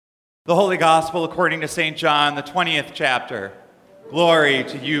The Holy Gospel according to St. John, the 20th chapter. Glory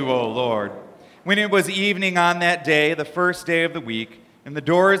to you, O Lord. When it was evening on that day, the first day of the week, and the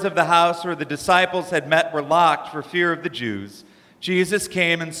doors of the house where the disciples had met were locked for fear of the Jews, Jesus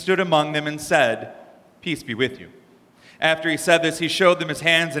came and stood among them and said, "Peace be with you." After he said this, he showed them his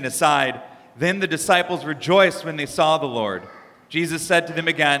hands and his side. Then the disciples rejoiced when they saw the Lord. Jesus said to them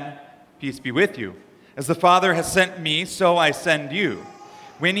again, "Peace be with you. As the Father has sent me, so I send you."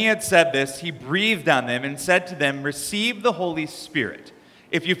 When he had said this, he breathed on them and said to them, "Receive the Holy Spirit.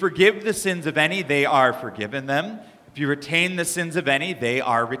 If you forgive the sins of any, they are forgiven them. If you retain the sins of any, they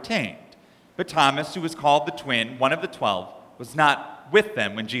are retained." But Thomas, who was called the twin, one of the 12, was not with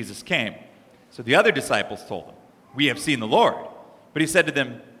them when Jesus came. So the other disciples told him, "We have seen the Lord." But he said to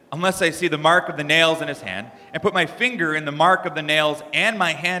them, "Unless I see the mark of the nails in his hand, and put my finger in the mark of the nails and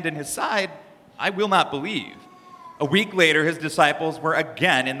my hand in his side, I will not believe." A week later, his disciples were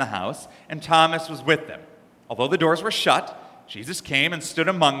again in the house, and Thomas was with them. Although the doors were shut, Jesus came and stood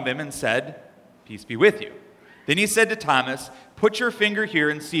among them and said, "Peace be with you." Then he said to Thomas, "Put your finger here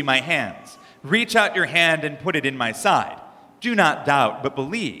and see my hands. Reach out your hand and put it in my side. Do not doubt, but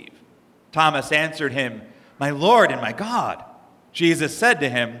believe." Thomas answered him, "My Lord and my God." Jesus said to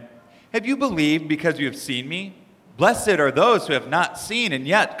him, "Have you believed because you have seen me? Blessed are those who have not seen and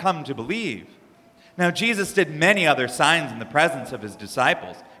yet come to believe." Now Jesus did many other signs in the presence of his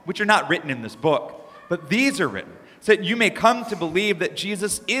disciples, which are not written in this book, but these are written, so that you may come to believe that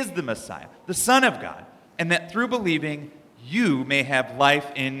Jesus is the Messiah, the Son of God, and that through believing you may have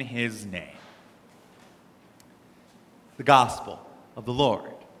life in his name. The Gospel of the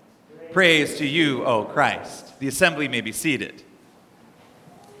Lord. Praise to you, O Christ. The assembly may be seated.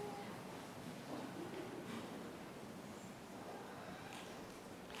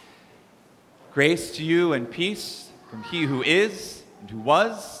 Grace to you and peace from he who is, and who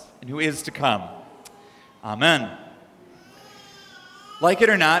was, and who is to come. Amen. Like it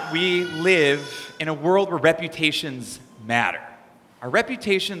or not, we live in a world where reputations matter. Our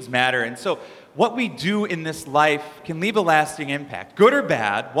reputations matter, and so what we do in this life can leave a lasting impact. Good or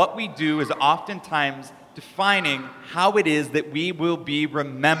bad, what we do is oftentimes defining how it is that we will be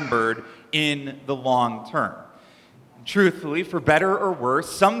remembered in the long term. Truthfully, for better or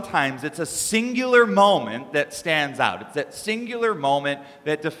worse, sometimes it's a singular moment that stands out. It's that singular moment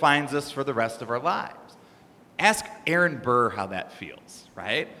that defines us for the rest of our lives. Ask Aaron Burr how that feels,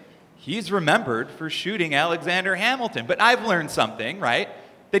 right? He's remembered for shooting Alexander Hamilton, but I've learned something, right?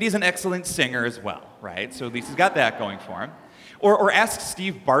 That he's an excellent singer as well, right? So at least he's got that going for him. Or ask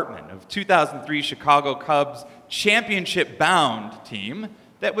Steve Bartman of 2003 Chicago Cubs championship-bound team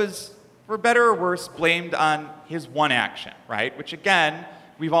that was, for better or worse, blamed on his one action, right? Which, again,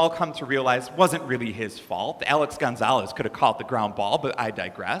 we've all come to realize wasn't really his fault. Alex Gonzalez could have caught the ground ball, but I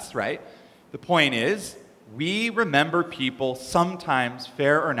digress, right? The point is, we remember people sometimes,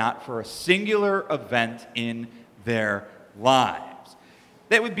 fair or not, for a singular event in their lives.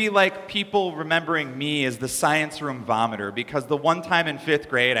 That would be like people remembering me as the science room vomiter because the one time in 5th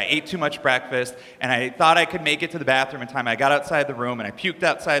grade I ate too much breakfast and I thought I could make it to the bathroom in time. I got outside the room and I puked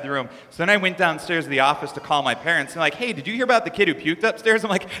outside the room. So then I went downstairs to the office to call my parents and like, "Hey, did you hear about the kid who puked upstairs?" I'm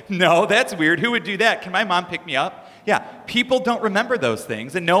like, "No, that's weird. Who would do that? Can my mom pick me up?" Yeah, people don't remember those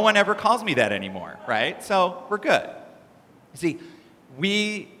things and no one ever calls me that anymore, right? So we're good. You see,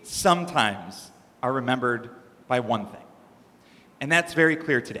 we sometimes are remembered by one thing. And that's very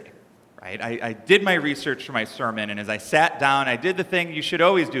clear today, right? I did my research for my sermon, and as I sat down, I did the thing you should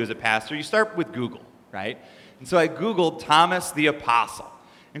always do as a pastor. You start with Google, right? And so I Googled Thomas the Apostle.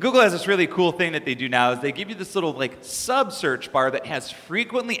 And Google has this really cool thing that they do now is they give you this little like sub-search bar that has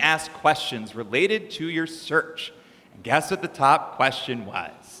frequently asked questions related to your search. And guess what the top question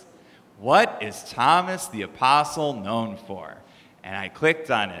was? What is Thomas the Apostle known for? And I clicked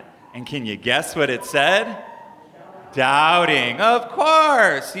on it, and can you guess what it said? Doubting. Of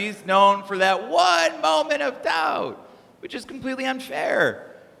course, he's known for that one moment of doubt, which is completely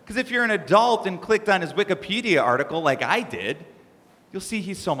unfair. Because if you're an adult and clicked on his Wikipedia article like I did, you'll see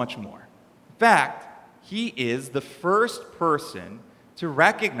he's so much more. In fact, he is the first person to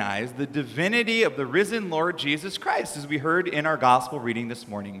recognize the divinity of the risen Lord Jesus Christ, as we heard in our gospel reading this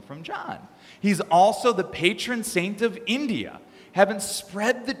morning from John. He's also the patron saint of India, having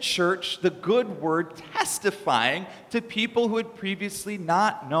spread the church the good word, testifying to people who had previously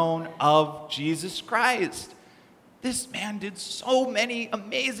not known of Jesus Christ. This man did so many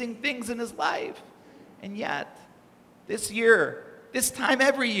amazing things in his life. And yet, this year, this time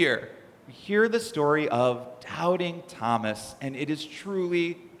every year, we hear the story of doubting Thomas, and it is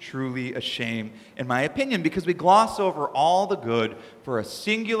truly, truly a shame, in my opinion, because we gloss over all the good for a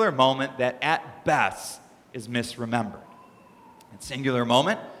singular moment that at best is misremembered. That singular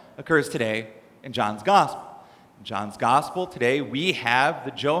moment occurs today in John's Gospel. In John's Gospel today, we have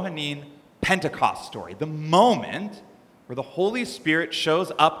the Johannine Pentecost story, the moment where the Holy Spirit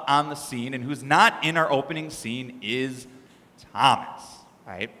shows up on the scene, and who's not in our opening scene is Thomas,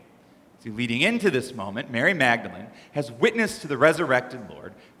 right? So leading into this moment, Mary Magdalene has witnessed to the resurrected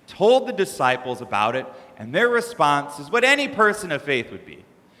Lord, told the disciples about it, and their response is what any person of faith would be.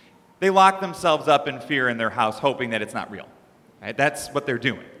 They lock themselves up in fear in their house, hoping that it's not real. Right? That's what they're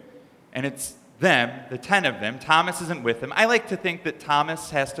doing. And it's them, the 10 of them. Thomas isn't with them. I like to think that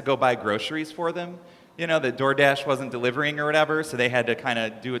Thomas has to go buy groceries for them. You know, that DoorDash wasn't delivering or whatever, so they had to kind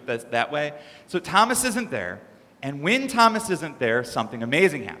of do it that way. So Thomas isn't there, and when Thomas isn't there, something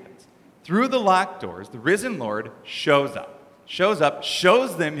amazing happens. Through the locked doors, the risen Lord shows up,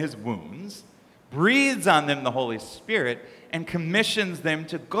 shows them his wounds, breathes on them the Holy Spirit, and commissions them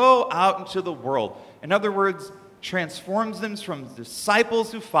to go out into the world. In other words, transforms them from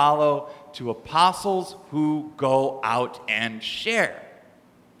disciples who follow to apostles who go out and share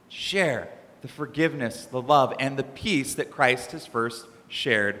the forgiveness, the love, and the peace that Christ has first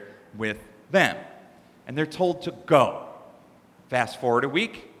shared with them. And they're told to go. Fast forward a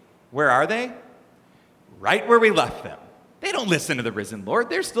week. Where are they? Right where we left them. They don't listen to the risen Lord.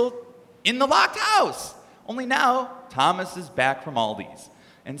 They're still in the locked house. Only now, Thomas is back from all these.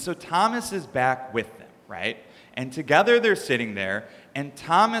 And so Thomas is back with them, right? And together they're sitting there, and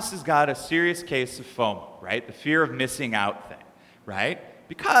Thomas has got a serious case of FOMO, right? The fear of missing out thing, right?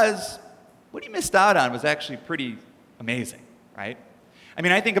 Because what he missed out on was actually pretty amazing, right? I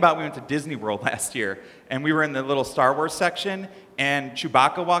mean, I think about we went to Disney World last year, and we were in the little Star Wars section, and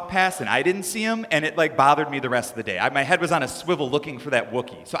Chewbacca walked past, and I didn't see him, and it, bothered me the rest of the day. My head was on a swivel looking for that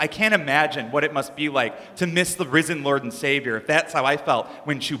Wookiee. So I can't imagine what it must be like to miss the risen Lord and Savior if that's how I felt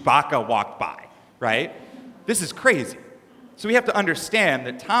when Chewbacca walked by, right? This is crazy. So we have to understand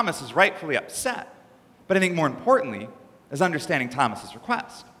that Thomas is rightfully upset. But I think more importantly is understanding Thomas's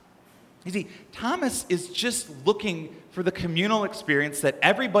request. You see, Thomas is just looking for the communal experience that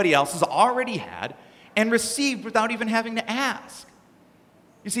everybody else has already had and received without even having to ask.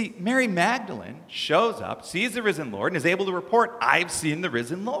 You see, Mary Magdalene shows up, sees the risen Lord, and is able to report, I've seen the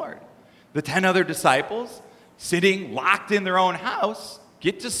risen Lord. The 10 other disciples, sitting locked in their own house,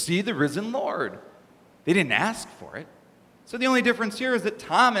 get to see the risen Lord. They didn't ask for it. So the only difference here is that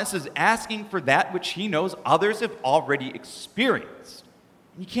Thomas is asking for that which he knows others have already experienced.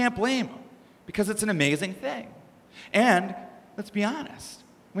 You can't blame him, because it's an amazing thing. And let's be honest,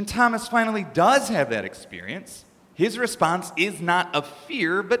 when Thomas finally does have that experience, his response is not of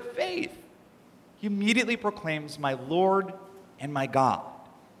fear, but faith. He immediately proclaims, my Lord and my God,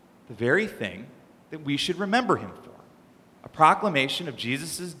 the very thing that we should remember him for, a proclamation of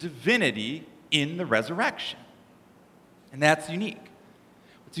Jesus' divinity in the resurrection. And that's unique.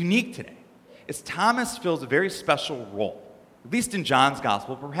 What's unique today is Thomas fills a very special role, at least in John's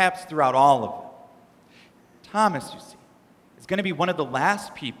gospel, perhaps throughout all of them. Thomas, you see, is going to be one of the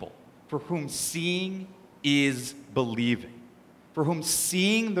last people for whom seeing is believing, for whom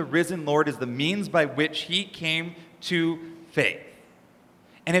seeing the risen Lord is the means by which he came to faith.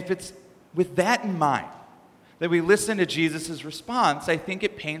 And if it's with that in mind that we listen to Jesus' response, I think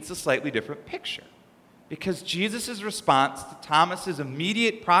it paints a slightly different picture. Because Jesus' response to Thomas's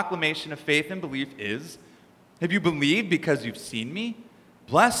immediate proclamation of faith and belief is, have you believed because you've seen me?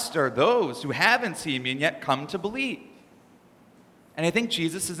 Blessed are those who haven't seen me and yet come to believe. And I think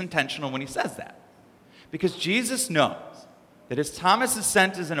Jesus is intentional when he says that. Because Jesus knows that as Thomas is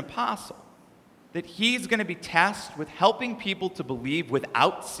sent as an apostle, that he's going to be tasked with helping people to believe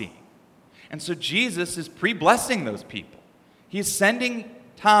without seeing. And so Jesus is pre-blessing those people. He's sending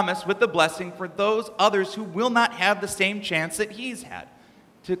Thomas with the blessing for those others who will not have the same chance that he's had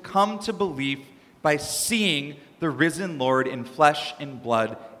to come to belief by seeing the risen Lord in flesh and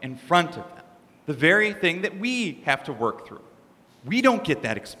blood in front of them. The very thing that we have to work through. We don't get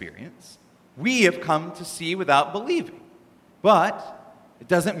that experience. We have come to see without believing. But it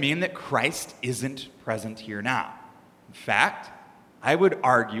doesn't mean that Christ isn't present here now. In fact, I would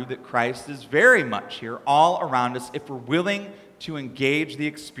argue that Christ is very much here all around us if we're willing to engage the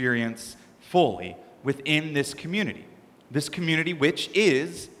experience fully within this community which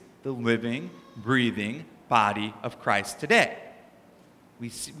is the living, breathing body of Christ today. We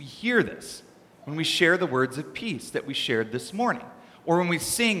hear this when we share the words of peace that we shared this morning, or when we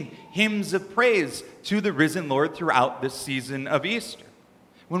sing hymns of praise to the risen Lord throughout this season of Easter.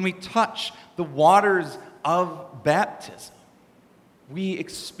 when we touch the waters of baptism, we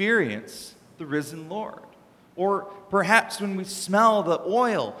experience the risen Lord. Or perhaps when we smell the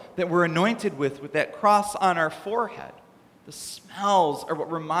oil that we're anointed with that cross on our forehead, the smells are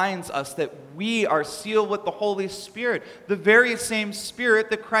what reminds us that we are sealed with the Holy Spirit, the very same Spirit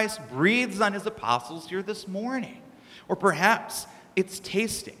that Christ breathes on his apostles here this morning. Or perhaps it's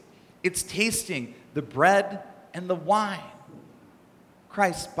tasting. It's tasting the bread and the wine.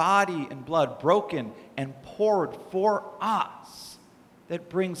 Christ's body and blood broken and poured for us, that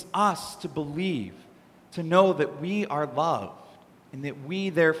brings us to believe, to know that we are loved, and that we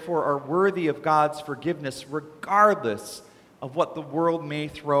therefore are worthy of God's forgiveness regardless of what the world may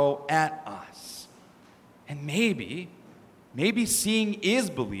throw at us. And maybe seeing is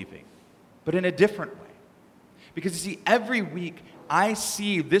believing, but in a different way. Because you see, every week I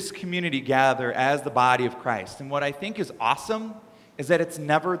see this community gather as the body of Christ. And what I think is awesome is that it's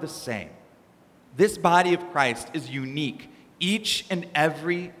never the same. This body of Christ is unique each and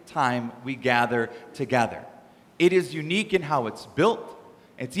every time we gather together. It is unique in how it's built.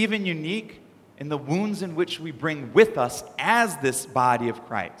 It's even unique in the wounds in which we bring with us as this body of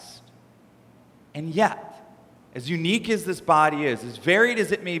Christ. And yet, as unique as this body is, as varied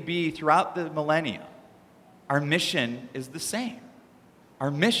as it may be throughout the millennia, our mission is the same.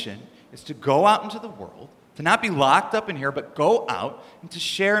 Our mission is to go out into the world, to not be locked up in here, but go out and to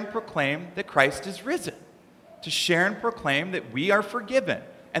share and proclaim that Christ is risen, to share and proclaim that we are forgiven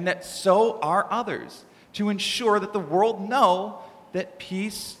and that so are others, to ensure that the world know that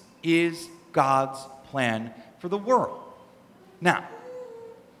peace is God's plan for the world. Now,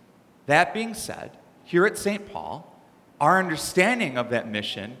 that being said, here at St. Paul, our understanding of that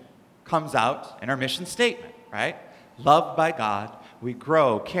mission comes out in our mission statement, right? Loved by God, we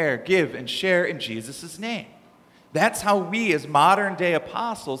grow, care, give, and share in Jesus' name. That's how we as modern-day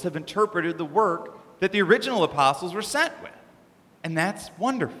apostles have interpreted the work that the original apostles were sent with. And that's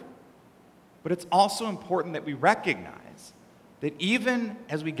wonderful. But it's also important that we recognize that even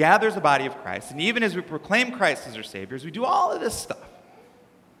as we gather as a body of Christ, and even as we proclaim Christ as our Savior, as we do all of this stuff,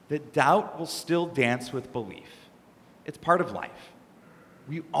 that doubt will still dance with belief. It's part of life.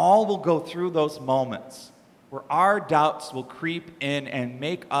 We all will go through those moments where our doubts will creep in and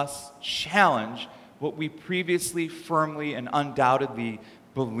make us challenge what we previously firmly and undoubtedly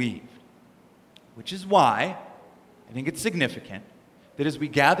believed. Which is why I think it's significant that as we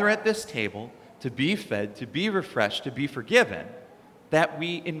gather at this table to be fed, to be refreshed, to be forgiven, that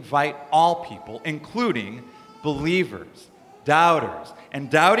we invite all people, including believers, doubters, and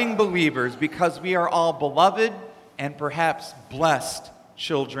doubting believers, because we are all beloved and perhaps blessed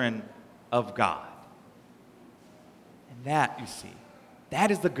children of God. And that, you see, that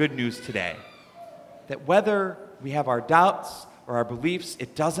is the good news today. That whether we have our doubts or our beliefs,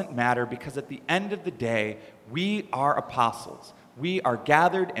 it doesn't matter, because at the end of the day, we are apostles. We are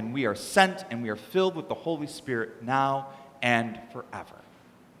gathered and we are sent and we are filled with the Holy Spirit now and forever.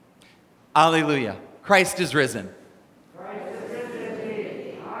 Alleluia. Christ is risen.